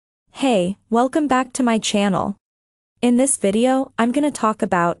Hey, welcome back to my channel. In this video, I'm gonna talk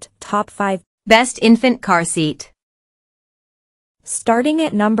about top 5 best infant car seat. Starting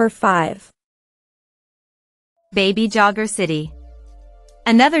at number 5. Baby Jogger City.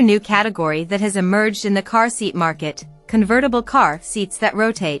 Another new category that has emerged in the car seat market, convertible car seats that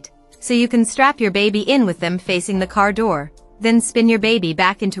rotate, so you can strap your baby in with them facing the car door, then spin your baby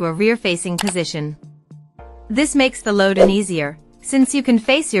back into a rear-facing position. This makes the load easier, since you can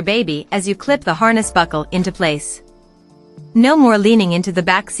face your baby as you clip the harness buckle into place. No more leaning into the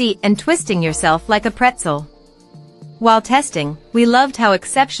back seat and twisting yourself like a pretzel. While testing, we loved how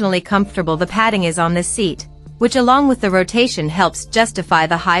exceptionally comfortable the padding is on this seat, which along with the rotation helps justify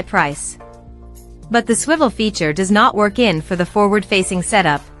the high price. But the swivel feature does not work in for the forward-facing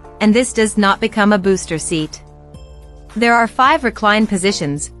setup, and this does not become a booster seat. There are 5 recline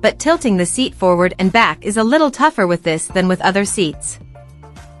positions, but tilting the seat forward and back is a little tougher with this than with other seats.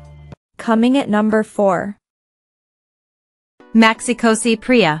 Coming at number 4. Maxi-Cosi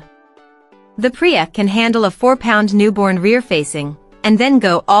Pria. The Pria can handle a 4-pound newborn rear-facing, and then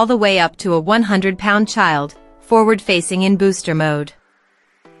go all the way up to a 100-pound child, forward-facing in booster mode.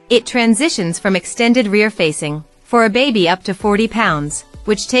 It transitions from extended rear-facing, for a baby up to 40 pounds,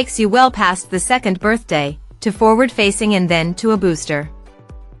 which takes you well past the second birthday, to forward-facing and then to a booster.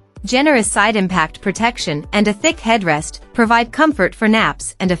 Generous side impact protection and a thick headrest provide comfort for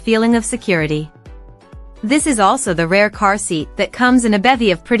naps and a feeling of security. This is also the rare car seat that comes in a bevy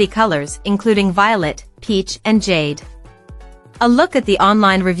of pretty colors including violet, peach, and jade. A look at the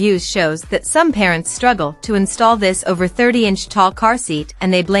online reviews shows that some parents struggle to install this over 30-inch tall car seat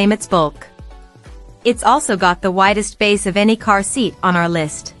and they blame its bulk. It's also got the widest base of any car seat on our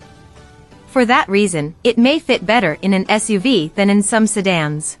list. For that reason, it may fit better in an SUV than in some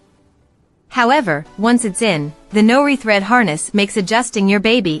sedans. However, once it's in, the no-rethread harness makes adjusting your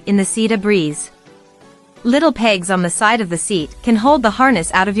baby in the seat a breeze. Little pegs on the side of the seat can hold the harness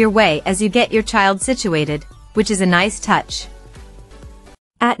out of your way as you get your child situated, which is a nice touch.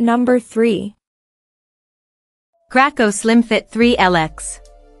 At number 3. Graco SlimFit 3 LX.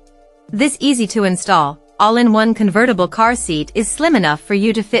 This easy-to-install, all-in-one convertible car seat is slim enough for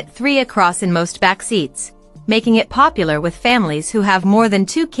you to fit 3 across in most back seats, making it popular with families who have more than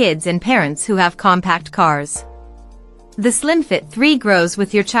 2 kids and parents who have compact cars. The SlimFit 3 grows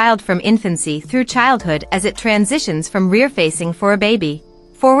with your child from infancy through childhood as it transitions from rear-facing for a baby,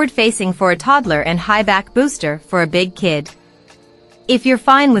 forward-facing for a toddler and high-back booster for a big kid. If you're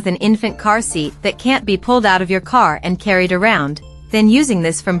fine with an infant car seat that can't be pulled out of your car and carried around, then using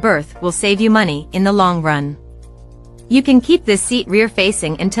this from birth will save you money in the long run. You can keep this seat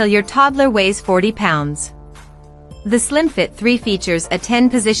rear-facing until your toddler weighs 40 pounds. The SlimFit 3 features a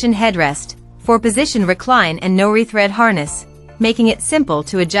 10-position headrest, 4-position recline and no-rethread harness, making it simple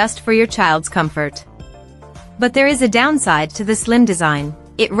to adjust for your child's comfort. But there is a downside to the slim design.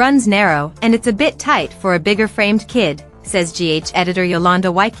 It runs narrow and it's a bit tight for a bigger-framed kid, says GH editor Yolanda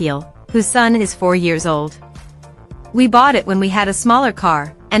Weikiel, whose son is 4 years old. We bought it when we had a smaller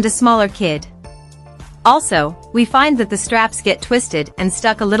car and a smaller kid. Also, we find that the straps get twisted and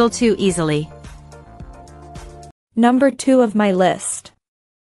stuck a little too easily. Number 2 of my list.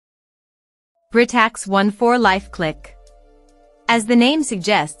 Britax 1.4 Life Click. As the name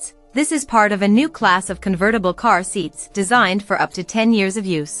suggests, this is part of a new class of convertible car seats designed for up to 10 years of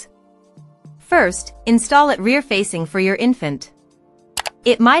use. First, install it rear-facing for your infant.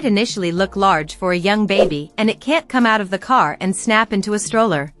 It might initially look large for a young baby and it can't come out of the car and snap into a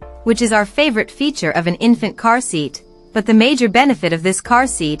stroller, which is our favorite feature of an infant car seat, but the major benefit of this car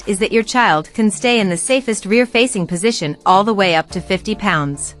seat is that your child can stay in the safest rear-facing position all the way up to 50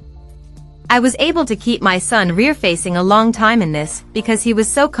 pounds. I was able to keep my son rear-facing a long time in this because he was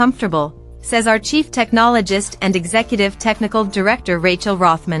so comfortable, says our Chief Technologist and Executive Technical Director Rachel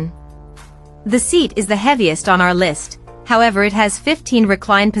Rothman. The seat is the heaviest on our list. However, it has 15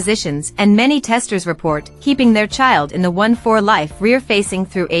 recline positions and many testers report keeping their child in the 1.4 Life rear-facing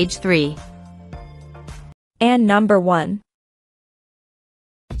through age 3. And number 1.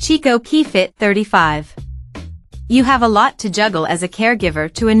 Chicco KeyFit 35. You have a lot to juggle as a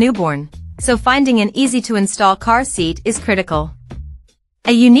caregiver to a newborn, so finding an easy-to-install car seat is critical.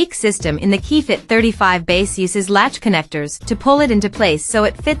 A unique system in the KeyFit 35 base uses latch connectors to pull it into place so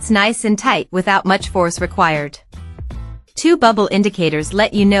it fits nice and tight without much force required. 2 bubble indicators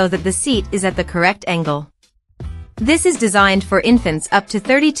let you know that the seat is at the correct angle. This is designed for infants up to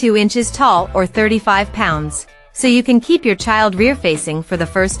 32 inches tall or 35 pounds, so you can keep your child rear-facing for the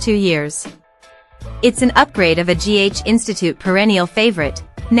first 2 years. It's an upgrade of a GH Institute perennial favorite,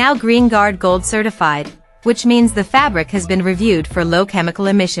 now Green Guard Gold certified, which means the fabric has been reviewed for low chemical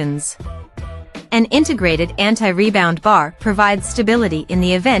emissions. An integrated anti-rebound bar provides stability in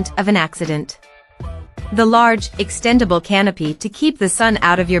the event of an accident. The large, extendable canopy to keep the sun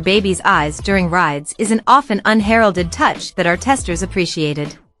out of your baby's eyes during rides is an often unheralded touch that our testers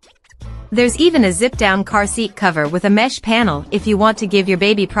appreciated. There's even a zip-down car seat cover with a mesh panel if you want to give your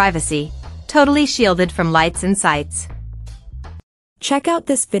baby privacy, totally shielded from lights and sights. Check out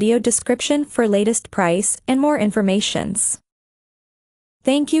this video description for latest price and more informations.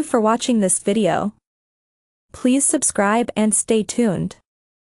 Thank you for watching this video. Please subscribe and stay tuned.